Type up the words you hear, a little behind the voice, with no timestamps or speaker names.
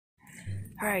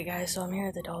Alright guys, so I'm here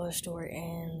at the dollar store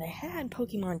and they had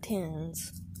Pokemon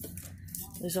tins.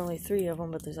 There's only 3 of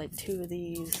them, but there's like 2 of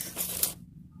these.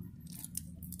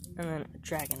 And then a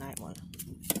Dragonite one.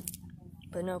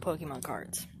 But no Pokemon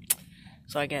cards.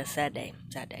 So I guess sad day.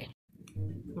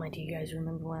 Do you guys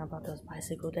remember when I bought those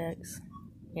bicycle decks?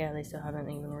 Yeah, they still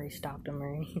haven't even restocked them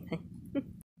or anything.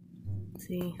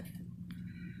 See?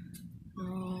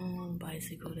 Oh,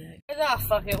 bicycle deck. Ah,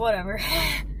 fuck it, whatever.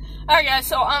 Alright guys,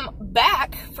 so I'm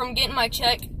back from getting my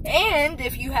check, and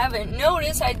if you haven't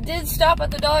noticed, I did stop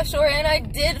at the dollar store and I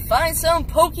did find some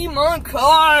Pokemon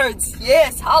cards!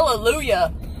 Yes,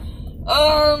 hallelujah!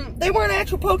 They weren't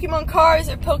actual Pokemon cards,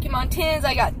 they're Pokemon tins.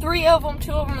 I got 3 of them,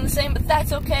 2 of them are the same, but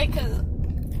that's okay, because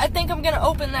I think I'm gonna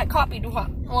open that copied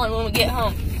one when we get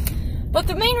home. But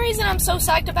the main reason I'm so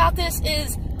psyched about this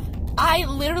is I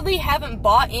literally haven't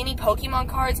bought any Pokemon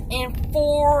cards in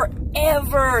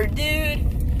forever,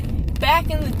 dude.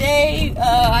 Back in the day,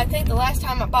 I think the last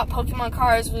time I bought Pokemon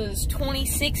cards was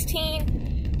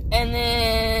 2016, and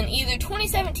then either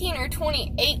 2017 or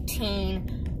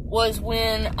 2018 was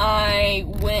when I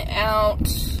went out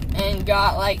and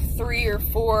got like 3 or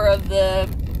 4 of the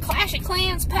Clash of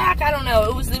Clans pack. I don't know,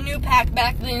 it was the new pack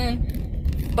back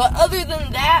then. But other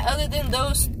than that, other than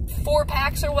those 4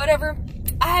 packs or whatever,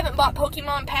 I haven't bought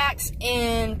Pokemon packs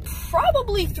in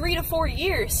probably 3 to 4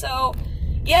 years, so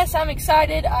yes, I'm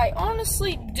excited. I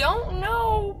honestly don't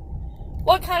know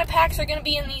what kind of packs are going to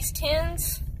be in these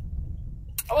tins.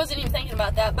 I wasn't even thinking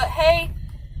about that, but hey,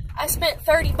 I spent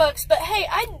 30 bucks, but hey,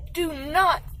 I do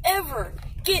not ever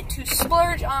get to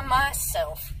splurge on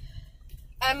myself.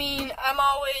 I mean, I'm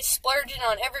always splurging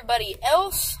on everybody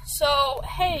else, so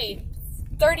hey,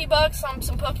 30 bucks on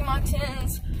some Pokemon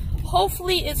tins.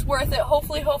 Hopefully it's worth it.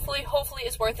 Hopefully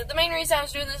it's worth it. The main reason I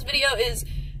was doing this video is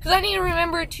because I need to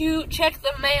remember to check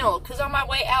the mail. Because on my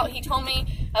way out, he told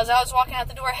me as I was walking out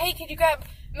the door, hey, could you grab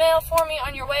mail for me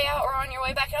on your way out or on your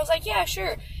way back? And I was like, yeah,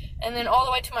 sure. And then all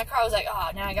the way to my car, I was like,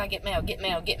 oh, now I gotta get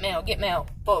mail.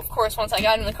 But of course, once I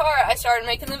got in the car, I started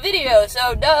making the video.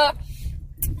 So, duh.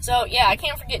 So, yeah, I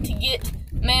can't forget to get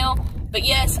mail. But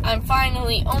yes, I'm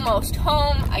finally almost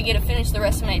home. I get to finish the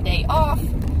rest of my day off.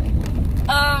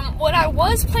 What I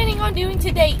was planning on doing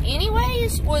today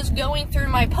anyways was going through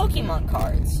my Pokemon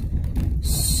cards.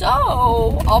 So,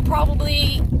 I'll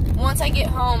probably, once I get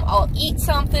home, I'll eat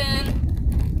something,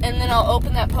 and then I'll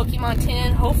open that Pokemon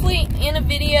tin, hopefully in a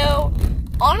video.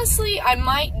 Honestly, I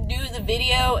might do the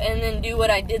video and then do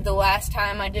what I did the last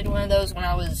time. I did one of those when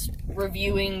I was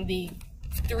reviewing the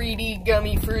 3D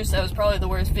gummy fruits. That was probably the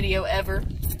worst video ever.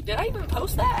 Did I even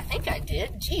post that? I think I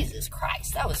did. Jesus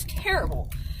Christ, that was terrible.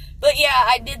 But yeah,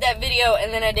 I did that video,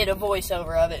 and then I did a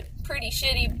voiceover of it. Pretty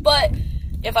shitty, but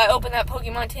if I open that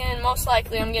Pokemon tin, most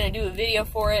likely I'm going to do a video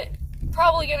for it.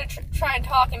 Probably going to try and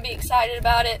talk and be excited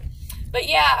about it. But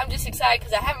yeah, I'm just excited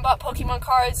because I haven't bought Pokemon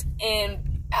cards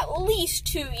in at least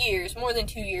 2 years. More than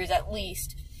 2 years, at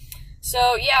least.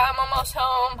 So yeah, I'm almost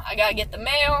home. I got to get the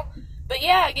mail. But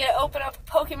yeah, I get to open up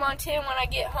a Pokemon tin when I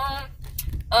get home.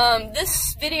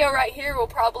 This video right here will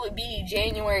probably be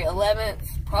January 11th.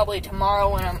 Probably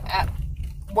tomorrow when I'm at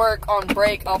work on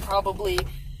break, I'll probably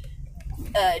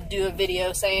do a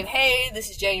video saying, hey, this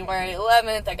is January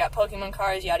 11th, I got Pokemon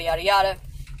cards, yada yada yada.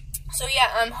 So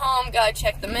yeah, I'm home, gotta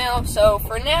check the mail. So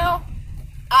for now,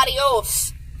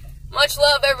 adios. Much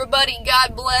love, everybody.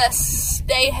 God bless.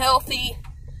 Stay healthy.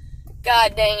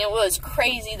 God dang, it was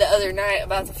crazy the other night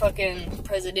about the fucking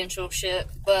presidential shit.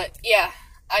 But yeah,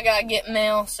 I gotta get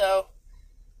mail, so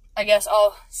I guess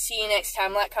I'll see you next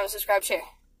time. Like, comment, subscribe, share.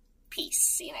 Peace.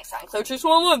 See you next time. Clear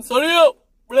 611. Sunny out.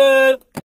 Blah.